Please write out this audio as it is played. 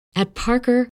At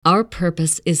Parker, our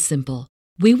purpose is simple.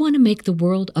 We want to make the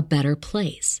world a better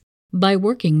place by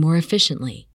working more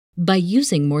efficiently, by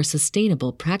using more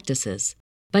sustainable practices,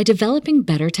 by developing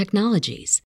better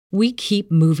technologies. We keep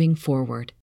moving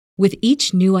forward. With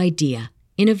each new idea,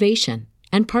 innovation,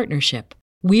 and partnership,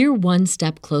 we're one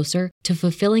step closer to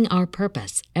fulfilling our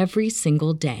purpose every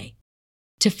single day.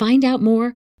 To find out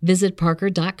more, visit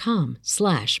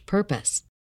parker.com/purpose.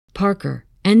 Parker,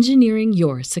 engineering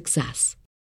your success.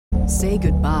 Say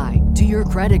goodbye to your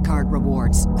credit card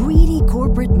rewards. Greedy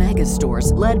corporate mega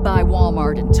stores, led by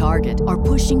Walmart and Target, are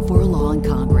pushing for a law in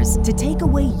Congress to take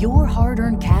away your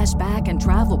hard-earned cash back and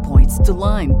travel points to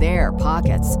line their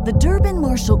pockets. The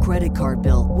Durbin-Marshall credit card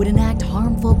bill would enact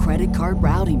harmful credit card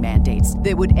routing mandates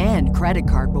that would end credit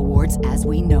card rewards as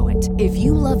we know it. If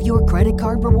you love your credit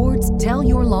card rewards, tell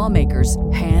your lawmakers,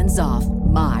 hands off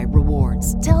my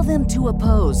rewards. Tell them to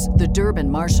oppose the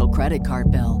Durbin-Marshall credit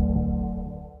card bill.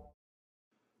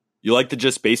 You like the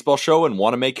Just Baseball show and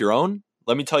want to make your own?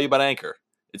 Let me tell you about Anchor.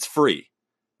 It's free.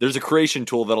 There's a creation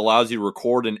tool that allows you to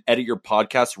record and edit your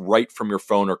podcast right from your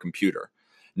phone or computer.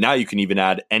 Now you can even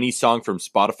add any song from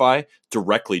Spotify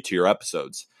directly to your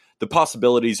episodes. The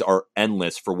possibilities are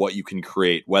endless for what you can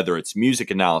create, whether it's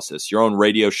music analysis, your own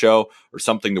radio show, or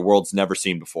something the world's never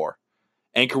seen before.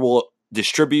 Anchor will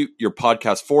distribute your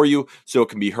podcast for you so it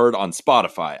can be heard on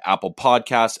Spotify, Apple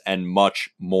Podcasts, and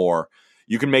much more.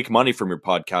 You can make money from your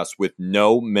podcast with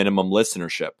no minimum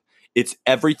listenership. It's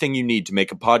everything you need to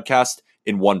make a podcast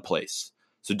in one place.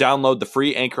 So download the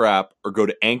free Anchor app or go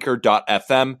to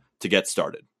anchor.fm to get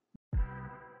started. And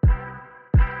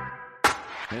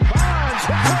Bonds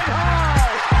hit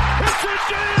high. It's a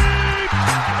deep.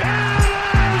 It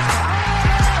is.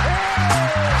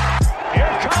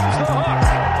 Here comes the hook.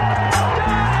 Got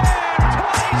him.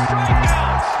 20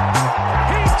 strikeouts.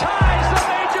 He ties the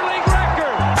major league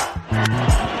record.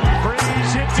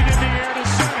 Breeze hits it in the air to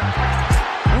center.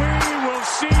 We will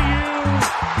see you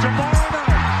tomorrow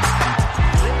night.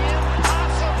 The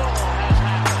impossible has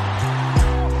happened.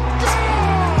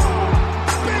 Goal!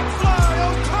 Big fly.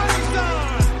 Ohtani's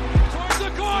on. Towards the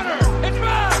corner. It's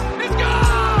back. It's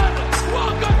gone.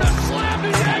 Welcome to Slam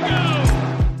Diego.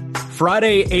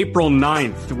 Friday, April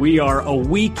 9th, we are a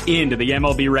week into the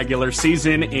MLB regular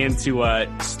season, and to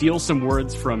steal some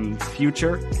words from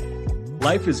Future,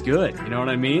 life is good, you know what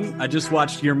I mean? I just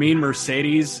watched Yermin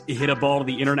Mercedes hit a ball to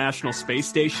the International Space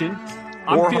Station.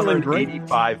 I'm feeling great.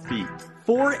 485 feet.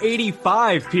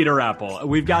 485, Peter Apple.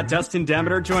 We've got Dustin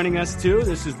Demeter joining us, too.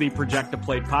 This is the Project the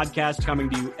Plate podcast, coming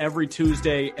to you every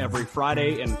Tuesday, every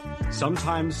Friday, and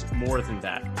sometimes more than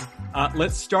that.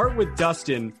 Let's start with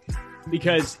Dustin,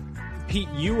 because Pete,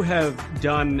 you have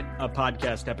done a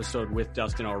podcast episode with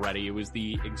Dustin already. It was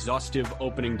the exhaustive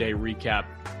opening day recap.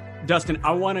 Dustin,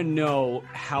 I want to know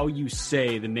how you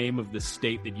say the name of the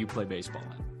state that you play baseball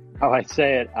in. How I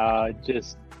say it,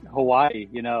 just Hawaii,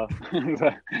 you know.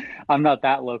 I'm not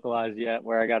that localized yet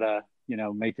where I got to,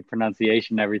 make the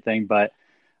pronunciation and everything. But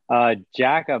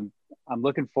Jack, I'm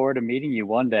looking forward to meeting you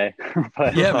one day.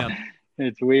 But yeah, man.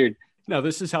 It's weird. No,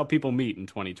 this is how people meet in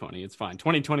 2020. It's fine.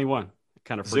 2021.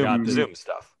 Kind of forgot Zoom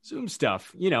stuff. Zoom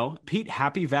stuff. Pete,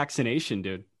 happy vaccination,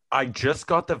 dude. I just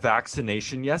got the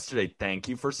vaccination yesterday. Thank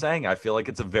you for saying. I feel like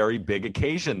it's a very big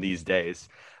occasion these days.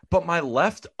 But my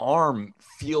left arm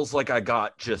feels like I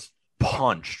got just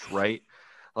punched, right?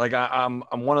 Like I'm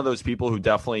one of those people who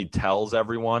definitely tells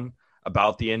everyone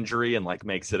about the injury and like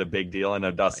makes it a big deal. I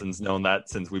know Dustin's known that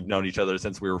since we've known each other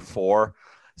since we were 4.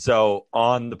 So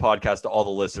on the podcast to all the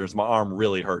listeners, my arm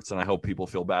really hurts, and I hope people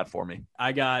feel bad for me.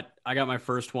 I got my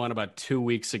first one about 2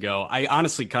 weeks ago. I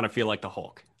honestly kind of feel like the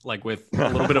Hulk, like with a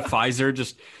little bit of Pfizer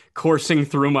just coursing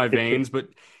through my veins. But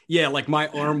yeah, like my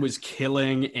arm was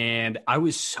killing, and I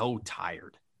was so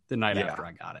tired the night after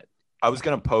I got it. I was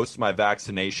going to post my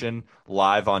vaccination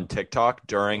live on TikTok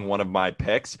during one of my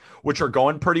picks, which are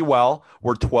going pretty well.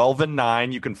 We're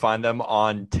 12-9. You can find them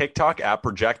on TikTok at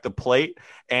Project the Plate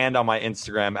and on my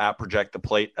Instagram at Project the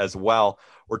Plate as well.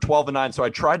 We're 12-9. So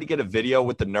I tried to get a video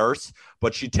with the nurse,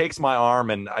 but she takes my arm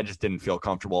and I just didn't feel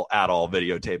comfortable at all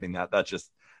videotaping that.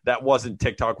 That wasn't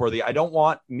TikTok worthy. I don't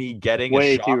want me getting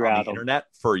way a shot too on rattled. the internet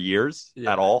for years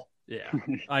at all. Yeah,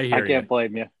 I hear you. I can't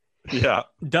blame you. Yeah.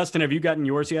 Dustin, have you gotten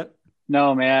yours yet?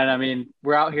 No, man. I mean,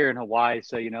 we're out here in Hawaii,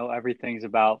 so, everything's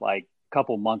about like a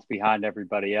couple months behind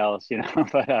everybody else,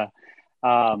 but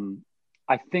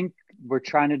I think we're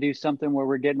trying to do something where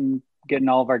we're getting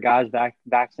all of our guys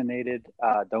vaccinated.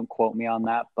 Don't quote me on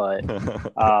that, but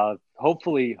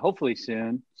hopefully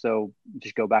soon. So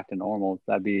just go back to normal.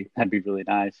 That'd be really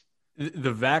nice.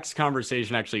 The Vax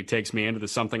conversation actually takes me into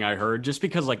something I heard just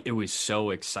because like it was so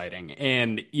exciting.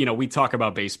 And, we talk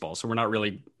about baseball, so we're not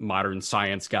really modern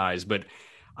science guys, but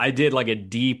I did like a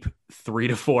deep 3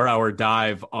 to 4 hour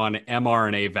dive on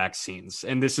mRNA vaccines.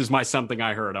 And this is something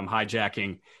I heard. I'm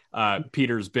hijacking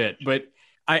Peter's bit, but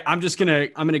I'm going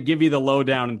to give you the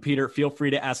lowdown, and Peter, feel free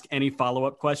to ask any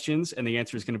follow-up questions. And the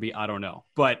answer is going to be, I don't know.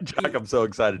 But Jack, I'm so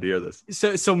excited to hear this.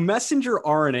 So messenger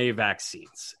RNA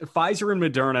vaccines, Pfizer and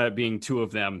Moderna being two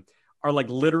of them, are like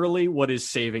literally what is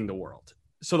saving the world.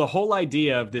 So the whole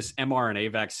idea of this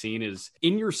mRNA vaccine is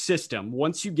in your system.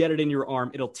 Once you get it in your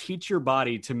arm, it'll teach your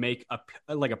body to make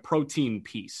a protein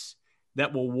piece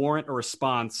that will warrant a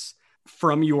response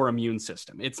from your immune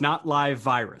system. It's not live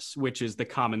virus, which is the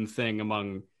common thing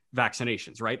among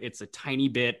vaccinations, right? It's a tiny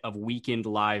bit of weakened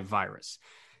live virus.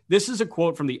 This is a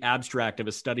quote from the abstract of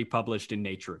a study published in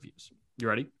Nature Reviews. You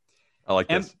ready? I like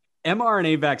this.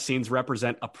 mRNA vaccines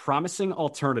represent a promising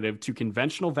alternative to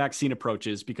conventional vaccine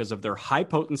approaches because of their high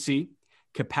potency,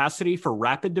 capacity for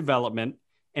rapid development,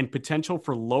 and potential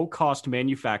for low-cost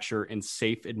manufacture and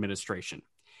safe administration.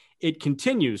 It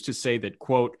continues to say that,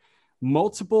 quote,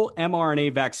 multiple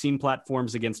mRNA vaccine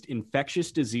platforms against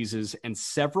infectious diseases and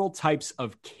several types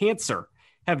of cancer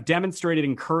have demonstrated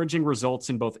encouraging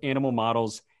results in both animal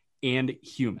models and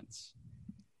humans.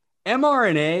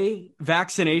 mRNA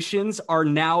vaccinations are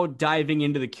now diving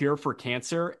into the cure for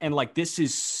cancer. And like, this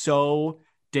is so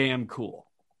damn cool.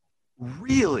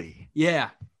 Really? Yeah.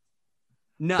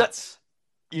 Nuts.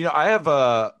 I have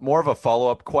more of a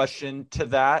follow-up question to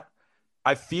that.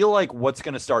 I feel like what's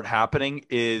going to start happening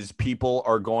is people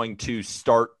are going to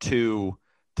start to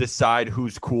decide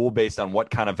who's cool based on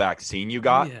what kind of vaccine you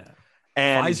got. Yeah.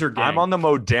 And Pfizer gang. I'm on the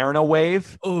Moderna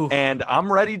wave. Ooh. And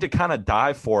I'm ready to kind of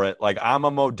die for it. Like, I'm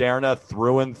a Moderna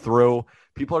through and through.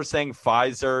 People are saying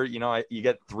Pfizer, you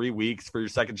get 3 weeks for your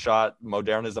second shot.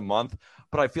 Moderna's a month.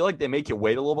 But I feel like they make you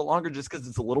wait a little bit longer just because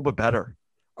it's a little bit better.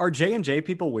 Are J&J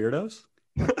people weirdos?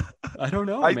 I don't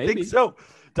know. I maybe. think so.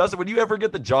 Dustin, would you ever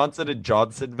get the Johnson &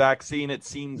 Johnson vaccine? It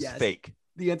seems fake.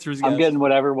 The answer is yes. I'm getting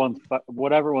whatever one's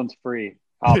free.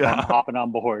 I'm hopping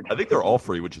on board. I think they're all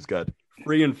free, which is good.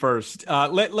 Free and first.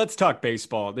 Let's talk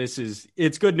baseball.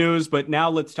 It's good news, but now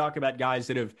let's talk about guys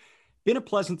that have been a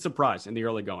pleasant surprise in the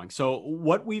early going. So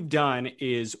what we've done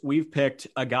is we've picked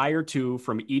a guy or two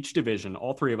from each division,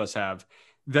 all three of us have,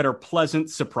 that are pleasant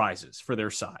surprises for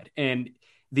their side. And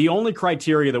the only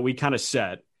criteria that we kind of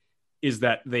set is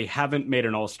that they haven't made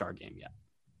an all-star game yet.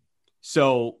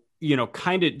 So,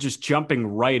 kind of just jumping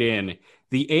right in,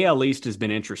 the AL East has been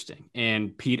interesting.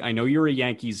 And Pete, I know you're a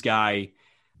Yankees guy.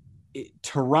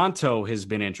 Toronto has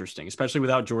been interesting, especially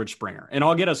without George Springer. And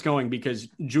I'll get us going because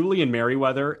Julian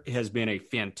Merriweather has been a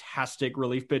fantastic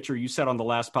relief pitcher. You said on the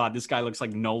last pod, this guy looks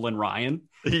like Nolan Ryan.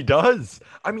 He does.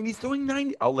 I mean, he's throwing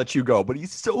 90. I'll let you go, but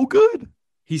he's so good.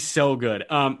 He's so good.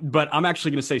 But I'm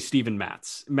actually going to say Steven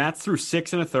Matz. Matz threw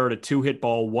 6 1/3, a 2-hit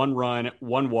ball, 1 run,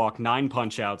 1 walk, 9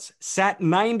 punch-outs, sat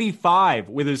 95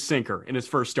 with his sinker in his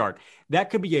first start. That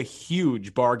could be a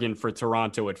huge bargain for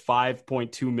Toronto at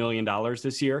 $5.2 million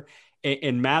this year.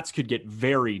 And Matz could get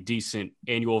very decent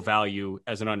annual value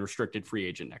as an unrestricted free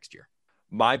agent next year.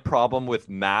 My problem with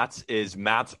Matz is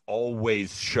Matz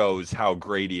always shows how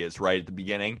great he is right at the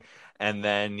beginning. And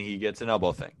then he gets an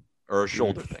elbow thing or a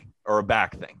shoulder thing or a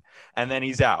back thing. And then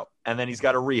he's out. And then he's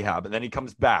got a rehab. And then he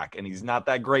comes back and he's not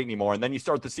that great anymore. And then you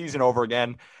start the season over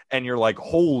again and you're like,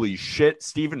 holy shit,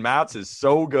 Steven Matz is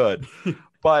so good.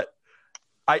 But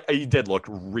he did look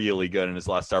really good in his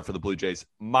last start for the Blue Jays.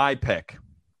 My pick.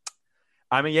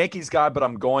 I'm a Yankees guy, but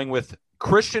I'm going with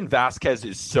Christian Vasquez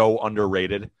is so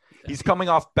underrated. He's coming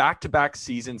off back-to-back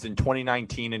seasons in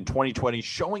 2019 and 2020,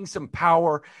 showing some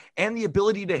power and the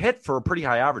ability to hit for a pretty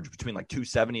high average between like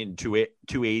 270 and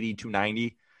 280,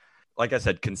 290. Like I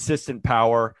said, consistent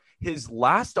power. His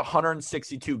last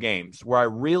 162 games, where I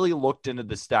really looked into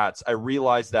the stats, I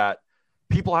realized that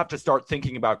people have to start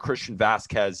thinking about Christian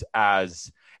Vasquez as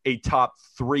a top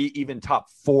 3, even top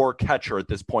 4 catcher at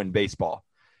this point in baseball.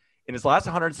 In his last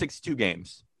 162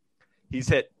 games, he's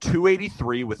hit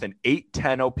 283 with an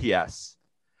 810 OPS,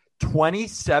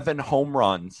 27 home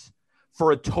runs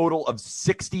for a total of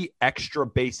 60 extra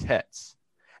base hits.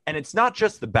 And it's not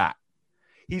just the bat.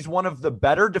 He's one of the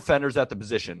better defenders at the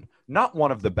position. Not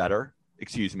one of the better,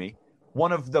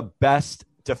 one of the best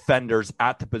defenders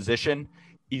at the position.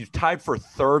 He's tied for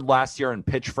 3rd last year in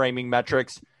pitch framing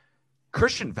metrics.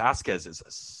 Christian Vasquez is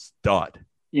a stud.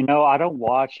 I don't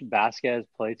watch Vasquez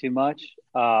play too much.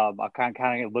 I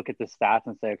kind of look at the stats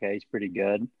and say, okay, he's pretty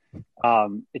good.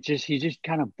 He just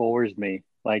kind of bores me.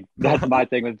 Like, that's my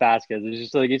thing with Vasquez. It's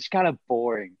just like, it's kind of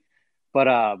boring.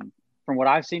 But from what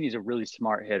I've seen, he's a really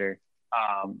smart hitter.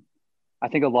 I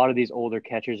think a lot of these older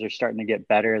catchers are starting to get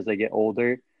better as they get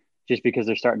older, just because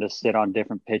they're starting to sit on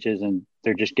different pitches and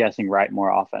they're just guessing right more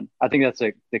often. I think that's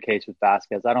the case with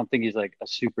Vasquez. I don't think he's like a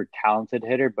super talented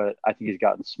hitter, but I think he's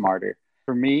gotten smarter.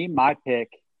 For me, my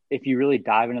pick, if you really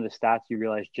dive into the stats, you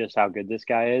realize just how good this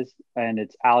guy is. And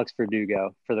it's Alex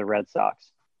Verdugo for the Red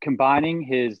Sox. Combining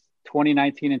his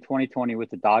 2019 and 2020 with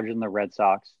the Dodgers and the Red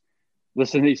Sox,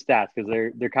 listen to these stats because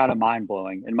they're kind of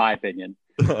mind-blowing, in my opinion.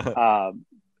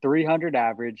 300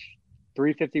 average,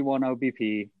 351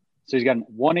 OBP. So he's got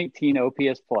 118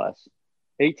 OPS plus,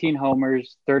 18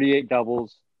 homers, 38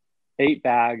 doubles, 8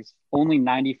 bags, only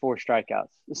 94 strikeouts.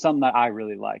 It's something that I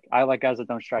really like. I like guys that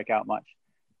don't strike out much.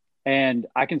 And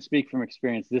I can speak from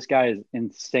experience. This guy is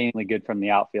insanely good from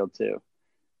the outfield too.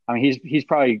 I mean, he's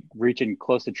probably reaching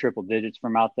close to triple digits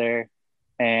from out there,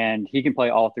 and he can play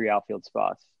all 3 outfield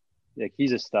spots. Like,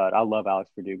 he's a stud. I love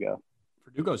Alex Verdugo.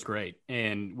 Verdugo's great.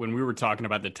 And when we were talking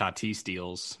about the Tatis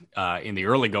deals in the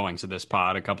early goings of this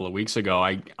pod a couple of weeks ago,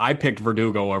 I picked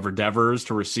Verdugo over Devers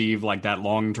to receive like that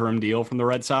long-term deal from the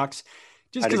Red Sox,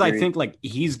 just because I think like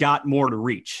he's got more to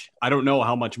reach. I don't know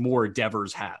how much more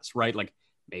Devers has, right? Like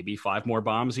maybe 5 more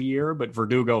bombs a year, but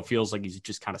Verdugo feels like he's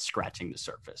just kind of scratching the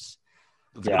surface.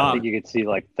 Yeah, I think you could see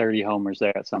like 30 homers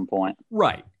there at some point.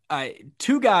 Right.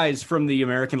 2 guys from the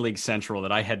American League Central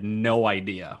that I had no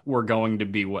idea were going to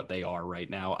be what they are right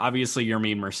now. Obviously,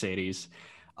 Yermin Mercedes.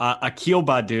 Akil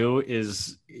Baddoo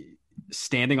is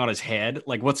standing on his head.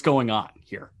 Like, what's going on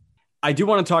here? I do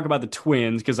want to talk about the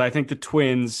Twins because I think the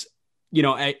Twins, you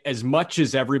know, as much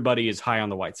as everybody is high on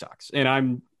the White Sox, and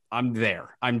I'm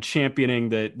there. I'm championing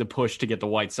the push to get the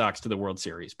White Sox to the World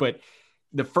Series. But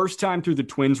the first time through the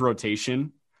Twins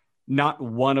rotation, not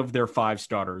one of their 5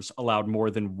 starters allowed more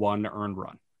than 1 earned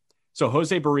run. So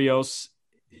Jose Barrios,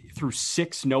 through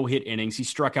 6 no-hit innings, he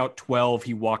struck out 12.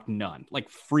 He walked none, like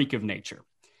freak of nature.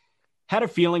 Had a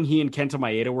feeling he and Kenta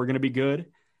Maeda were going to be good,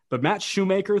 but Matt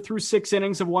Shoemaker threw 6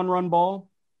 innings of 1-run ball.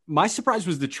 My surprise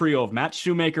was the trio of Matt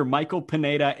Shoemaker, Michael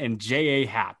Pineda, and J.A.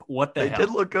 Happ. What the hell? They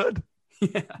did look good.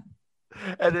 Yeah.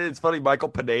 And it's funny, Michael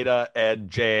Pineda and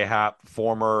J.A. Happ,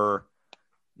 former,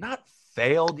 not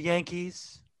failed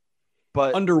Yankees,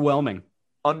 but underwhelming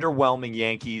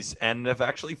Yankees, and have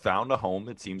actually found a home,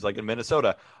 it seems like, in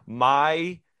Minnesota.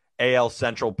 My AL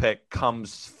Central pick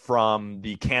comes from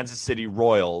the Kansas City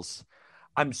Royals.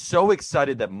 I'm so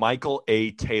excited that Michael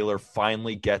A. Taylor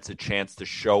finally gets a chance to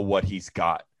show what he's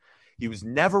got. He was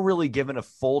never really given a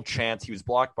full chance. He was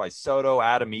blocked by Soto,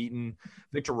 Adam Eaton,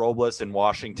 Victor Robles in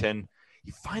Washington.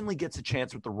 He finally gets a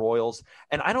chance with the Royals,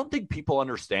 and I don't think people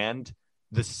understand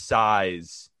the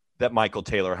size that Michael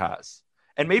Taylor has.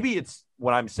 And maybe it's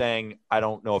when I'm saying I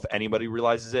don't know if anybody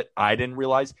realizes it. I didn't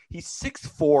realize he's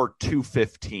 6'4",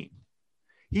 215.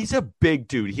 He's a big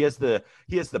dude. He has the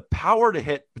power to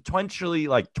hit potentially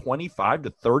like 25 to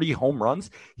 30 home runs.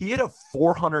 He hit a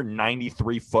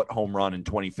 493-foot home run in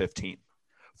 2015.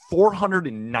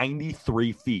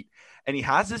 493 feet. And he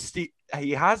has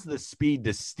the speed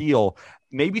to steal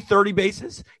maybe 30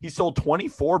 bases. He stole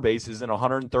 24 bases in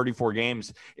 134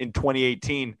 games in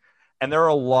 2018. And there are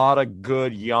a lot of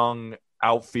good young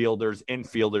outfielders,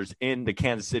 infielders in the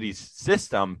Kansas City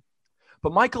system.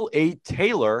 But Michael A.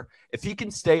 Taylor, if he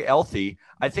can stay healthy,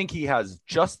 I think he has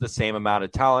just the same amount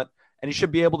of talent, and he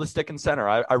should be able to stick in center.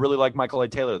 I really like Michael A.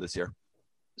 Taylor this year.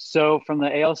 So from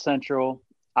the AL Central,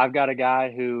 I've got a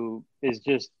guy who is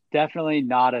just definitely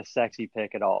not a sexy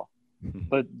pick at all.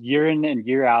 But year in and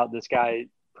year out, this guy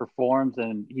performs,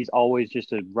 and he's always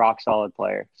just a rock-solid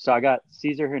player. So I got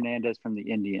Cesar Hernandez from the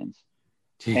Indians.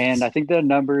 Jeez. And I think the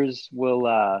numbers will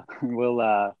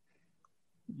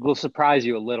surprise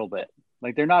you a little bit.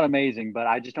 Like, they're not amazing, but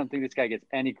I just don't think this guy gets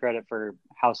any credit for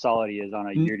how solid he is on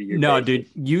a year-to-year basis. No, dude,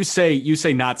 you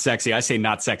say not sexy. I say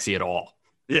not sexy at all.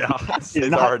 Yeah, he's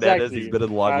not sexy. He's been in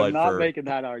the limelight. I'm not making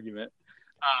that argument.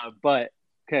 But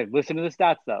okay, listen to the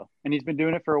stats though, and he's been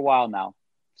doing it for a while now.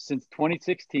 Since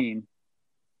 2016,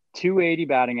 280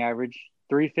 batting average,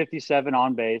 357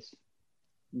 on base,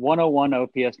 101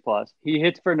 OPS plus. He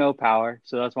hits for no power,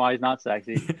 so that's why he's not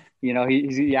sexy. You know,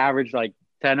 he averaged like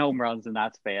 10 home runs in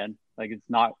that span. Like, it's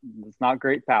not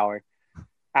great power.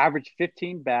 Averaged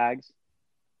 15 bags,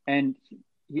 and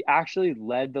he actually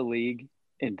led the league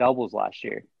in doubles last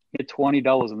year. He had 20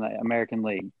 doubles in the American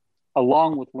League,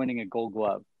 along with winning a Gold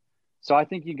Glove. So I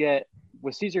think you get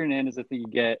with Cesar Hernandez, I think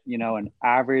you get, you know, an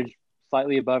average,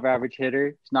 slightly above average hitter.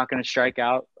 He's not going to strike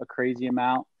out a crazy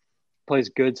amount. Plays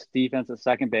good defense at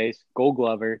second base, Gold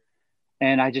Glover,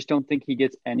 and I just don't think he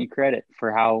gets any credit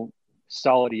for how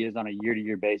solid he is on a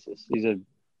year-to-year basis. He's an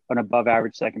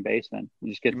above-average second baseman. He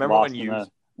just gets lost in the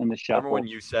in the shuffle. Remember when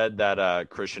you said that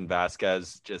Christian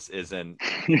Vasquez just isn't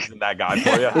that guy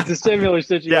for you? It's a similar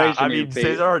situation. Yeah, I mean,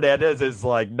 Cesar Hernandez is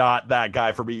like not that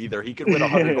guy for me either. He could win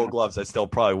 100 Gold Gloves. I still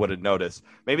probably wouldn't notice.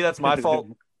 Maybe that's my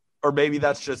fault, or maybe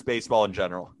that's just baseball in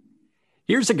general.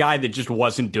 Here's a guy that just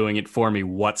wasn't doing it for me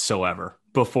whatsoever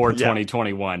before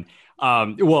 2021.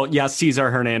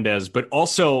 Cesar Hernandez, but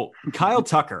also Kyle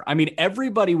Tucker. I mean,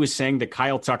 everybody was saying that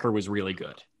Kyle Tucker was really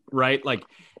good, right? Like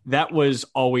that was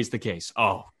always the case.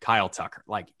 Oh, Kyle Tucker,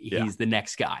 like he's the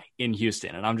next guy in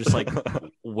Houston. And I'm just like,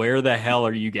 where the hell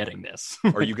are you getting this?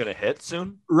 Are you going to hit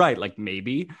soon? Right. Like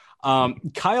maybe.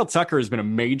 Kyle Tucker has been a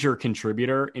major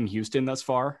contributor in Houston thus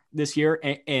far this year.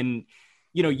 And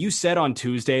you know, you said on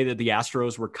Tuesday that the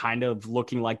Astros were kind of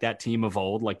looking like that team of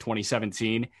old, like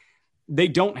 2017. They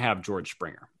don't have George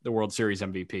Springer, the World Series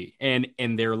MVP,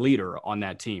 and their leader on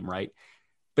that team, right?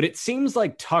 But it seems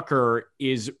like Tucker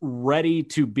is ready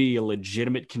to be a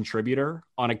legitimate contributor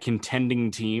on a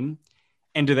contending team.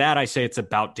 And to that, I say it's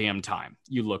about damn time.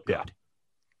 You look good. Yeah,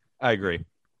 I agree.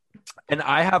 And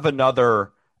I have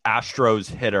another Astros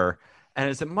hitter. And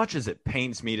as much as it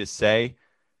pains me to say,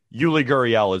 Yuli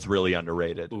Gurriel is really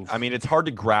underrated. Oof. I mean, it's hard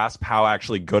to grasp how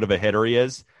actually good of a hitter he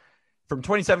is. From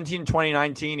 2017 to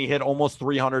 2019, he hit almost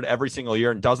 300 every single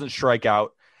year and doesn't strike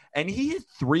out. And he hit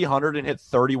 300 and hit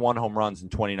 31 home runs in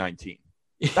 2019.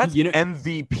 That's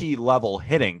MVP level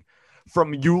hitting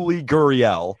from Yuli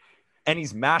Gurriel. And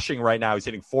he's mashing right now. He's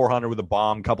hitting 400 with a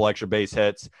bomb, couple extra base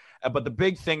hits. But the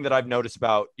big thing that I've noticed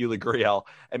about Yuli Gurriel,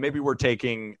 and maybe we're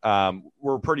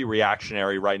pretty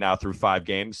reactionary right now through 5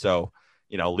 games. So,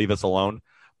 leave us alone.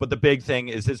 But the big thing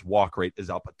is his walk rate is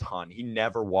up a ton. He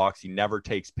never walks. He never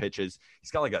takes pitches.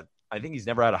 He's got I think he's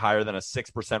never had a higher than a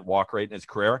 6% walk rate in his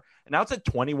career. And now it's at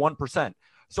 21%.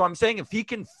 So I'm saying if he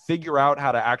can figure out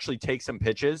how to actually take some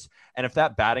pitches, and if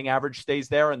that batting average stays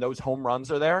there and those home runs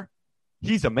are there,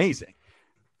 he's amazing.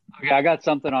 Okay, I got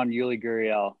something on Yuli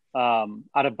Gurriel. I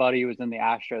had a buddy who was in the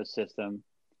Astros system,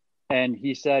 and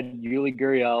he said Yuli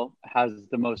Gurriel has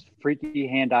the most freaky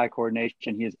hand-eye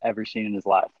coordination he has ever seen in his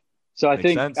life. So I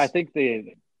think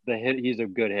the hit, he's a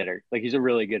good hitter. Like, he's a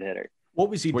really good hitter. What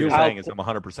was he doing? What you're saying is I'm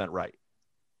 100% right.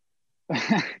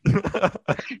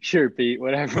 Sure, Pete.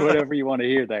 Whatever you want to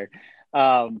hear there.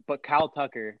 But Kyle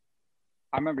Tucker,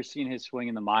 I remember seeing his swing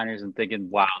in the minors and thinking,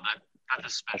 wow,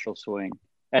 that's a special swing.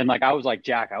 And I was like,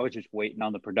 Jack, I was just waiting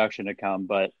on the production to come.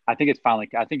 But I think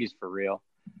I think he's for real.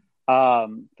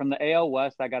 From the AL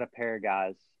West, I got a pair of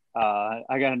guys.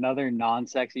 I got another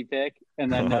non-sexy pick and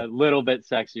then a little bit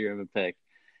sexier of a pick.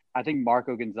 I think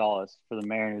Marco Gonzalez for the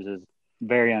Mariners is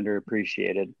very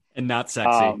underappreciated. And not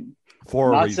sexy.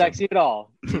 Not sexy at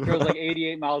all. He throws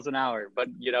 88 miles an hour, but,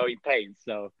 he paints.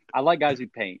 So I like guys who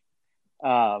paint.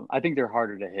 I think they're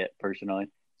harder to hit, personally.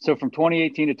 So from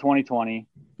 2018 to 2020,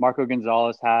 Marco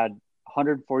Gonzalez had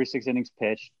 146 innings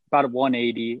pitched, about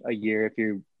 180 a year if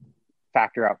you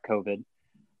factor out COVID,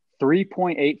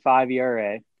 3.85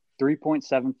 ERA,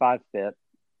 3.75 FIP,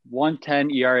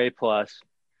 110 ERA plus,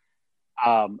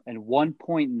 and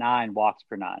 1.9 walks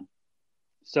per 9.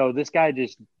 So this guy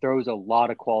just throws a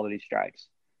lot of quality strikes.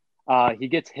 He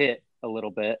gets hit a little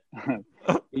bit.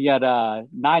 He had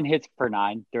 9 hits per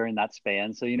 9 during that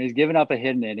span. So, he's giving up a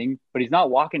hidden inning, but he's not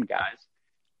walking guys.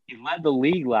 He led the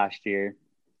league last year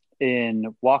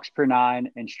in walks per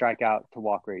 9 and strikeout to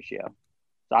walk ratio.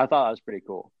 So I thought that was pretty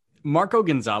cool. Marco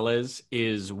Gonzalez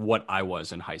is what I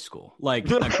was in high school, like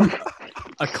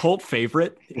a cult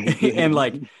favorite. And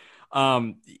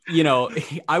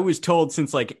I was told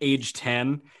since age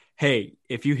 10, hey,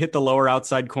 if you hit the lower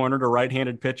outside corner to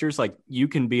right-handed pitchers, you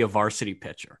can be a varsity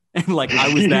pitcher. And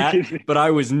I was that, but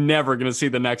I was never going to see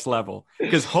the next level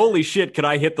because holy shit, could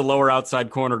I hit the lower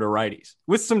outside corner to righties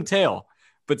with some tail,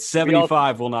 but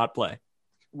 75 will not play.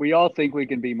 We all think we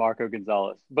can be Marco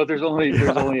Gonzalez, but there's only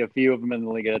a few of them in the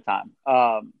league at a time.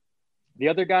 The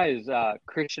other guy is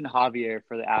Christian Javier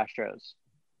for the Astros.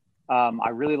 I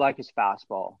really like his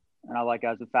fastball, and I like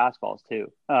guys with fastballs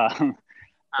too.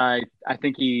 I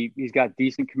think he's got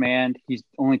decent command. He's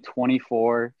only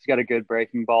 24. He's got a good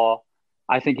breaking ball.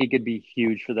 I think he could be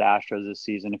huge for the Astros this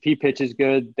season. If he pitches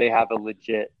good, they have a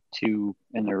legit 2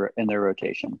 in their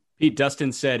rotation. Pete,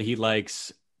 Dustin said he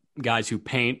likes guys who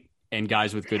paint and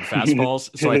guys with good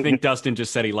fastballs. So I think Dustin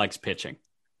just said he likes pitching.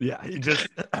 Yeah, he just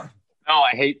No,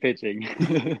 I hate pitching.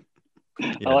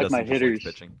 I like my hitters.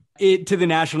 To the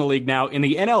National League now. In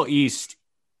the NL East,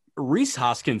 Rhys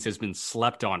Hoskins has been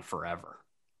slept on forever.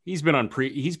 He's been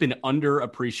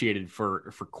underappreciated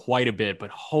for quite a bit, but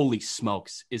holy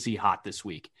smokes, is he hot this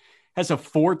week. Has a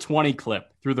 420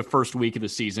 clip through the first week of the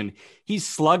season. He's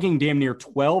slugging damn near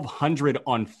 1,200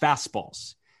 on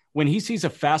fastballs, when he sees a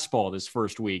fastball this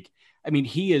first week, I mean,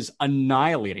 he is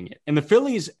annihilating it. And the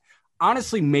Phillies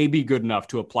honestly may be good enough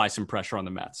to apply some pressure on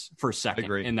the Mets for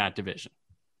second in that division.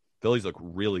 Phillies look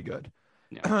really good.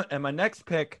 Yeah. And my next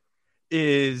pick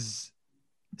is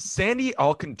Sandy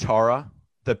Alcantara,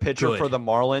 the pitcher for the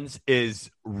Marlins, is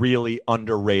really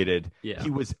underrated. Yeah. He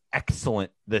was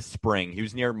excellent this spring. He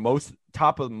was near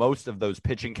top of most of those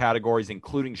pitching categories,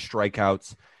 including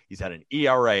strikeouts. He's had an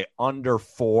ERA under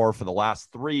 4 for the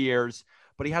last 3 years,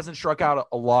 but he hasn't struck out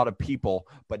a lot of people.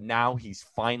 But now he's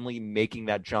finally making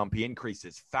that jump. He increased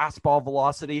his fastball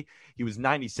velocity. He was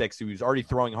 96. He was already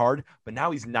throwing hard, but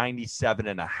now he's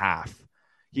 97.5.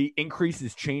 He increased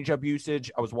his changeup usage.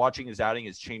 I was watching his outing.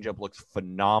 His changeup looks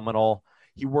phenomenal.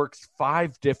 He works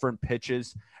 5 different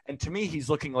pitches. And to me, he's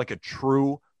looking like a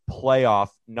true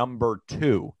playoff number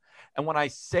 2. And when I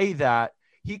say that,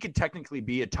 he could technically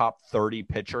be a top 30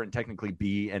 pitcher and technically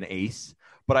be an ace.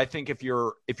 But I think if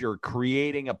you're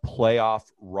creating a playoff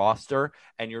roster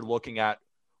and you're looking at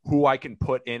who I can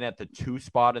put in at the 2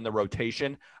 spot in the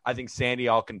rotation, I think Sandy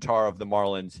Alcantara of the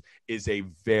Marlins is a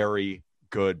very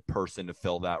good person to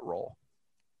fill that role.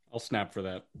 I'll snap for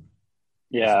that.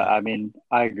 Yeah, I mean,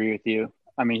 I agree with you.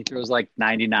 I mean, he throws like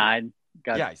 99,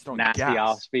 got he's throwing nasty gas.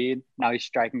 off speed. Now he's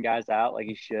striking guys out like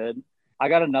he should. I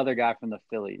got another guy from the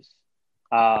Phillies.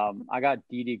 I got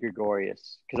Didi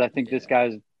Gregorius because I think this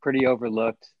guy's pretty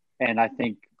overlooked, and I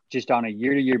think just on a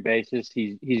year-to-year basis,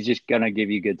 he's just gonna give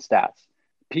you good stats.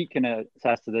 Pete can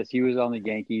attest to this. He was on the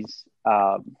Yankees,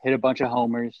 hit a bunch of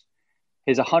homers.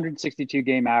 His 162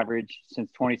 game average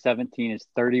since 2017 is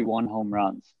 31 home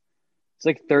runs. It's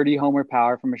like 30 homer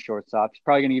power from a shortstop. He's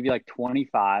probably gonna give you like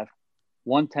 25,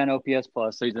 110 OPS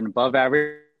plus. So he's an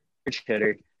above-average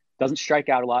hitter. Doesn't strike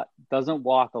out a lot, doesn't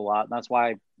walk a lot. And that's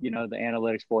why, the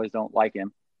analytics boys don't like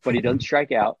him, but he doesn't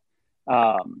strike out.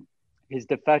 His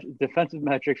defensive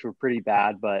metrics were pretty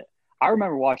bad, but I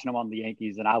remember watching him on the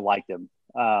Yankees and I liked him.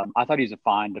 I thought he was a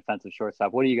fine defensive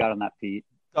shortstop. What do you got on that, Pete?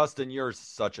 Dustin, you're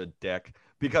such a dick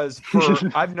because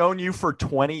I've known you for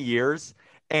 20 years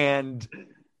and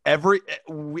I've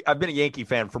been a Yankee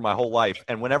fan for my whole life.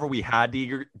 And whenever we had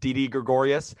Didi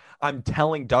Gregorius, I'm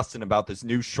telling Dustin about this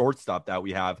new shortstop that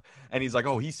we have. And he's like,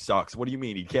 oh, he sucks. What do you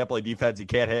mean? He can't play defense. He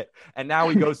can't hit. And now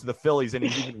he goes to the Phillies and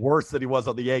he's even worse than he was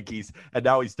on the Yankees. And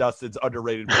now he's Dustin's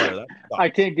underrated player. I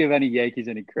can't give any Yankees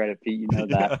any credit, Pete. You know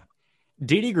that.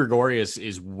 Didi Gregorius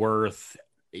is worth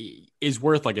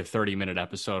like a 30-minute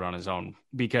episode on his own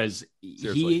because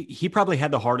he probably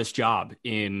had the hardest job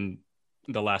in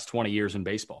the last 20 years in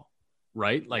baseball,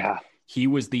 right? Like he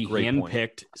was the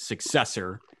handpicked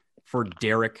successor for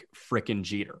Derek frickin'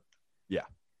 Jeter. Yeah.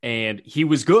 And he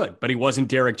was good, but he wasn't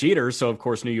Derek Jeter. So of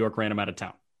course, New York ran him out of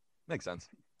town. Makes sense.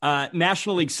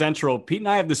 National League Central, Pete and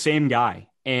I have the same guy.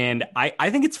 And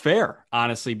I think it's fair,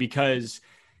 honestly, because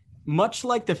much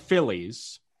like the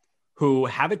Phillies, who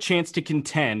have a chance to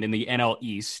contend in the NL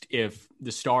East if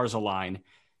the stars align,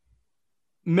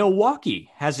 Milwaukee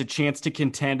has a chance to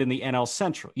contend in the NL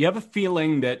Central. You have a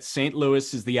feeling that St.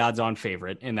 Louis is the odds-on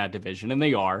favorite in that division, and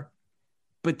they are.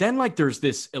 But then, there's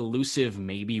this elusive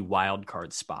maybe wild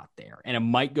card spot there, and it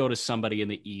might go to somebody in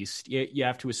the East. You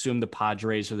have to assume the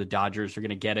Padres or the Dodgers are going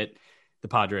to get it. The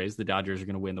Dodgers are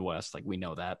going to win the West. We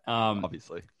know that.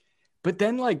 Obviously. But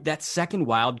then, that second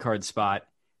wild card spot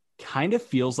kind of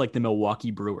feels like the Milwaukee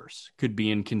Brewers could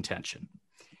be in contention.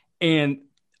 And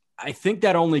I think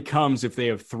that only comes if they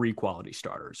have 3 quality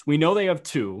starters. We know they have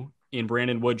 2 in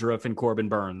Brandon Woodruff and Corbin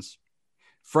Burns.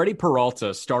 Freddie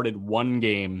Peralta started 1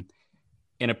 game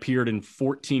and appeared in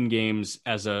 14 games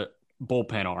as a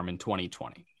bullpen arm in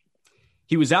 2020.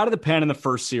 He was out of the pen in the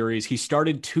first series. He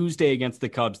started Tuesday against the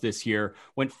Cubs this year,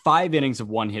 went 5 innings of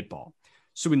 1 hit ball.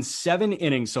 So in 7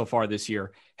 innings so far this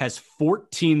year, has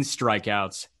 14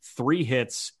 strikeouts, 3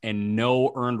 hits, and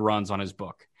no earned runs on his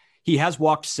book. He has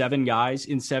walked 7 guys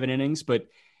in 7 innings, but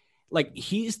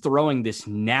he's throwing this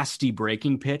nasty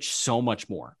breaking pitch so much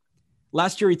more.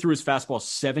 Last year, he threw his fastball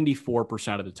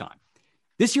 74% of the time.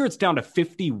 This year, it's down to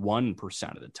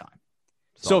 51% of the time.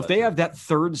 So if they have that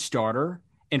third starter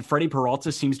and Freddie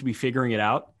Peralta seems to be figuring it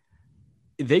out,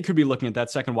 they could be looking at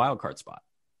that second wild card spot.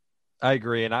 I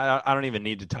agree, and I don't even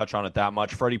need to touch on it that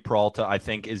much. Freddie Peralta, I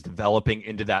think, is developing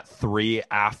into that 3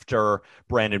 after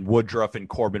Brandon Woodruff and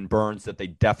Corbin Burns that they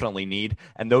definitely need.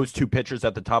 And those 2 pitchers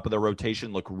at the top of the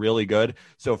rotation look really good.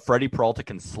 So Freddie Peralta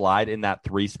can slide in that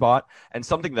 3 spot. And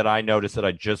something that I noticed that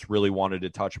I just really wanted to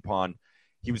touch upon,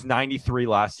 he was 93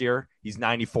 last year. He's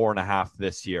 94.5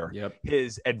 this year. Yep.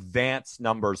 His advanced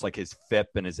numbers, like his FIP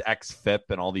and his xFIP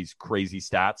and all these crazy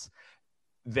stats,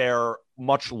 they're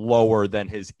much lower than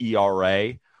his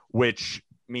ERA, which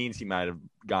means he might have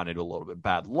gone into a little bit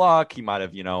bad luck. He might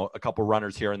have, a couple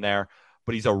runners here and there,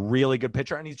 but he's a really good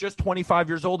pitcher, and he's just 25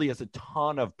 years old. He has a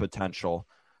ton of potential.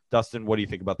 Dustin, what do you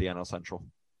think about the NL Central?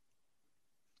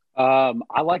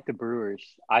 I like the Brewers.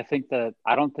 I think they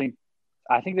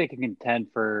can contend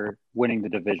for winning the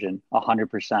division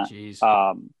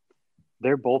 100%.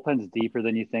 Their bullpen's deeper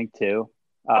than you think too.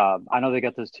 I know they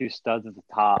got those two studs at the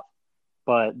top,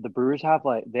 but the Brewers have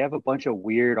they have a bunch of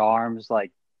weird arms that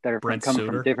are coming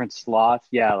from different slots.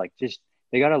 Yeah,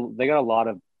 they got a lot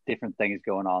of different things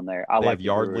going on there. They have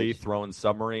Yardley throwing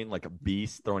submarine like a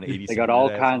beast, throwing 80. They got all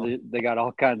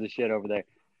kinds of shit over there.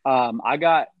 I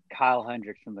got Kyle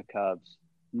Hendricks from the Cubs.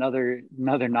 Another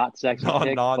not sexy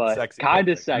pick, but kind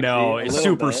of sexy. No, it's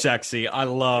super sexy. I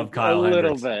love Kyle Hendricks.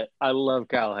 A little bit. I love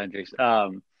Kyle Hendricks.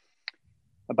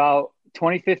 About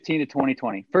 2015 to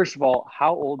 2020. First of all,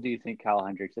 how old do you think Kyle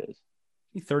Hendricks is?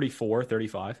 He's 34,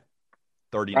 35.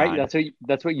 39. Right?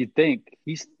 That's what you'd think.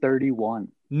 He's 31.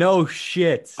 No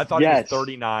shit. I thought he was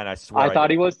 39. I swear. I thought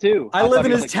he was too. I live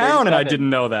in his town and I didn't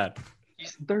know that.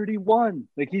 He's 31.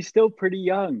 He's still pretty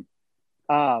young.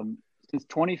 Since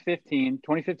 2015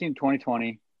 to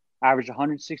 2020, averaged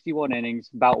 161 innings,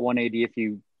 about 180 if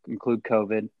you include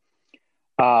COVID.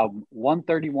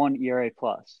 131 ERA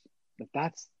plus.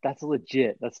 That's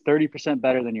legit. That's 30%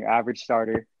 better than your average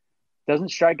starter. Doesn't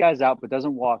strike guys out, but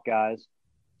doesn't walk guys.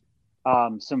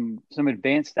 Some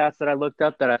advanced stats that I looked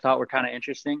up that I thought were kind of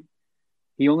interesting.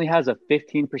 He only has a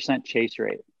 15% chase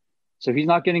rate. So he's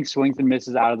not getting swings and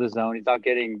misses out of the zone. He's not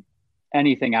getting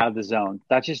anything out of the zone.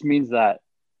 That just means that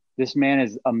this man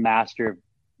is a master of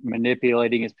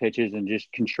manipulating his pitches and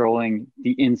just controlling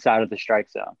the inside of the strike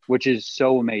zone, which is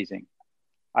so amazing.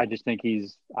 I just think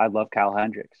I love Kyle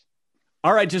Hendricks.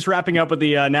 All right, just wrapping up with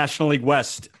the National League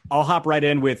West. I'll hop right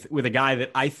in with a guy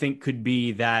that I think could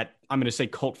be that, I'm going to say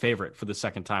cult favorite for the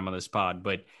second time on this pod.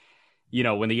 But,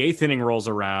 when the eighth inning rolls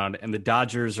around and the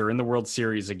Dodgers are in the World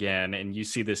Series again, and you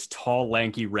see this tall,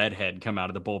 lanky redhead come out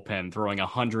of the bullpen throwing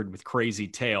 100 with crazy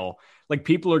tail,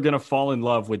 people are going to fall in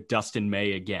love with Dustin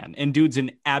May again. And dude's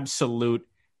an absolute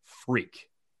freak.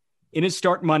 In his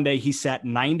start Monday, he sat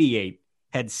 98,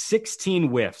 had 16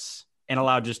 whiffs, and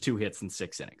allowed just 2 hits in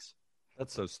 6 innings.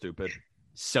 That's so stupid.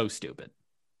 So stupid.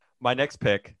 My next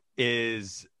pick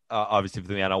is obviously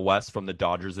from the NL West, from the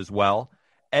Dodgers as well.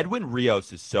 Edwin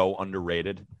Rios is so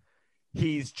underrated.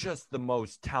 He's just the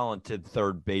most talented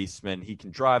third baseman. He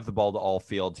can drive the ball to all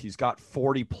fields. He's got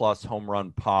 40-plus home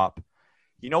run pop.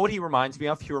 You know what he reminds me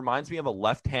of? He reminds me of a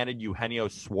left-handed Eugenio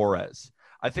Suarez.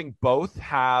 I think both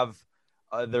have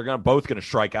they're both going to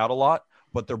strike out a lot,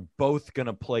 but they're both going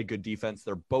to play good defense.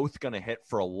 They're both going to hit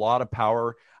for a lot of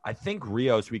power. I think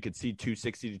Rios, we could see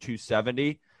 260 to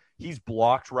 270. He's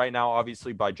blocked right now,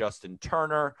 obviously, by Justin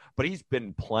Turner, but he's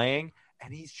been playing,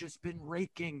 and he's just been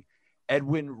raking.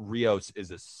 Edwin Rios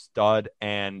is a stud,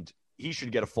 and he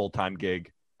should get a full-time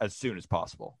gig as soon as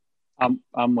possible.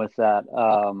 I'm with that.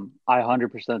 I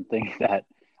 100% think that.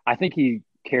 I think he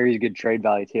carries good trade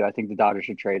value, too. I think the Dodgers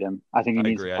should trade him. I think he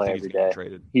needs to play every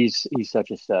day. He's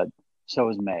such a stud. So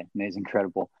is May. May's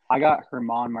incredible. I got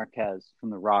German Marquez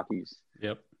from the Rockies.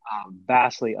 Yep.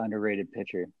 Vastly underrated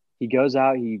pitcher. He goes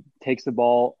out, he takes the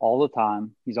ball all the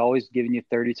time. He's always giving you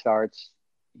 30 starts.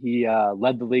 He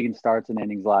led the league in starts and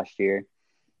innings last year.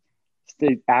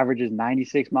 He averages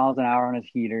 96 miles an hour on his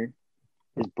heater.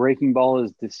 His breaking ball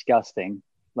is disgusting.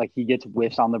 He gets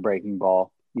whiffs on the breaking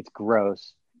ball. It's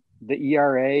gross. The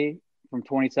ERA from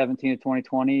 2017 to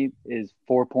 2020 is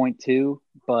 4.2,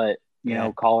 but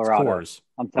Colorado.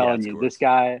 I'm telling you, this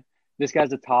guy's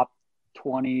a top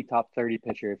 20, top 30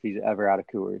 pitcher if he's ever out of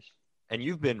Coors. And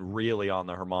you've been really on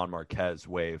the German Marquez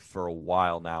wave for a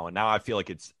while now. And now I feel like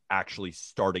it's actually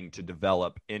starting to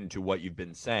develop into what you've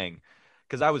been saying.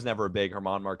 Because I was never a big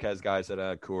German Marquez guy at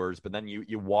Coors. But then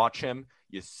you watch him,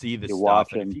 you see the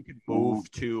stuff. And if he could move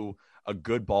to a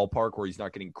good ballpark where he's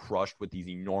not getting crushed with these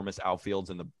enormous outfields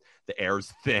and the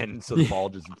air's thin, so the ball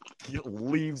just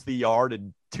leaves the yard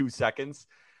in 2 seconds,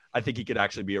 I think he could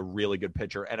actually be a really good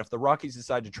pitcher. And if the Rockies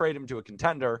decide to trade him to a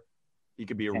contender, he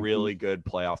could be a really good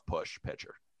playoff push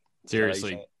pitcher.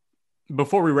 Seriously.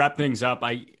 Before we wrap things up,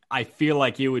 I feel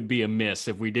like it would be a miss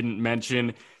if we didn't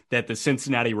mention that the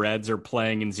Cincinnati Reds are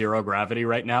playing in zero gravity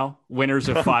right now. Winners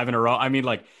of 5 in a row. I mean,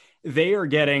 they are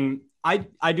getting –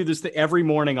 I do this every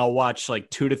morning. I'll watch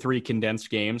 2 to 3 condensed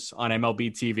games on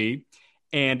MLB TV.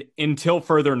 And until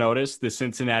further notice, the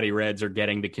Cincinnati Reds are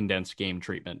getting the condensed game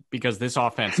treatment because this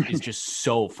offense is just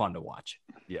so fun to watch.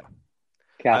 Yeah.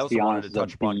 I also wanted to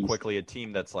touch upon quickly a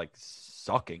team that's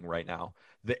sucking right now.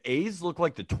 The A's look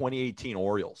like the 2018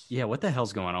 Orioles. Yeah, what the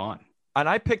hell's going on? And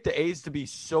I picked the A's to be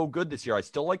so good this year. I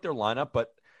still like their lineup,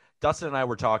 but Dustin and I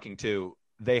were talking too.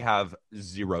 They have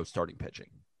zero starting pitching.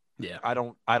 Yeah. I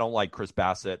don't like Chris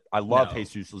Bassett. I love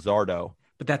Jesus Luzardo.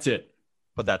 But that's it.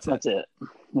 That's it.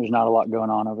 There's not a lot going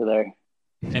on over there.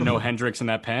 And no Hendricks in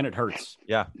that pen. It hurts.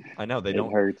 Yeah, I know. It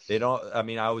hurts. They don't. I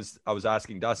mean, I was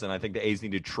asking Dustin. I think the A's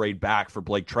need to trade back for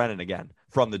Blake Treinen again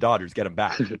from the Dodgers. Get him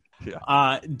back.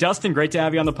 Yeah. Dustin, great to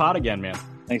have you on the pod again, man.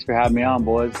 Thanks for having me on,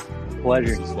 boys.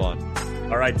 Pleasure. This was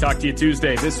fun. All right, talk to you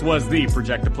Tuesday. This was the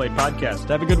Project to Play podcast.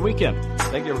 Have a good weekend.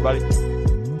 Thank you, everybody.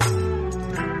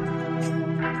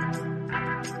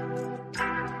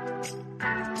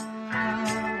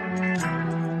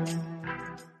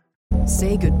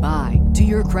 Say goodbye to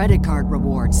your credit card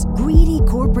rewards. Greedy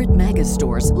corporate mega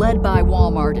stores, led by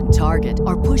Walmart and Target,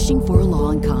 are pushing for a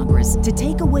law in Congress to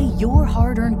take away your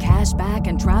hard-earned cash back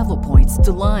and travel points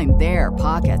to line their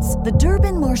pockets. The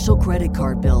Durbin-Marshall credit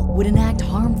card bill would enact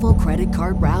harmful credit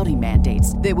card routing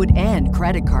mandates that would end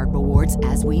credit card rewards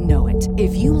as we know it.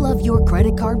 If you love your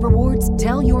credit card rewards,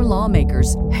 tell your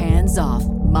lawmakers, hands off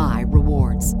my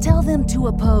rewards. Tell them to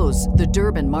oppose the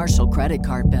Durbin-Marshall credit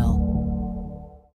card bill.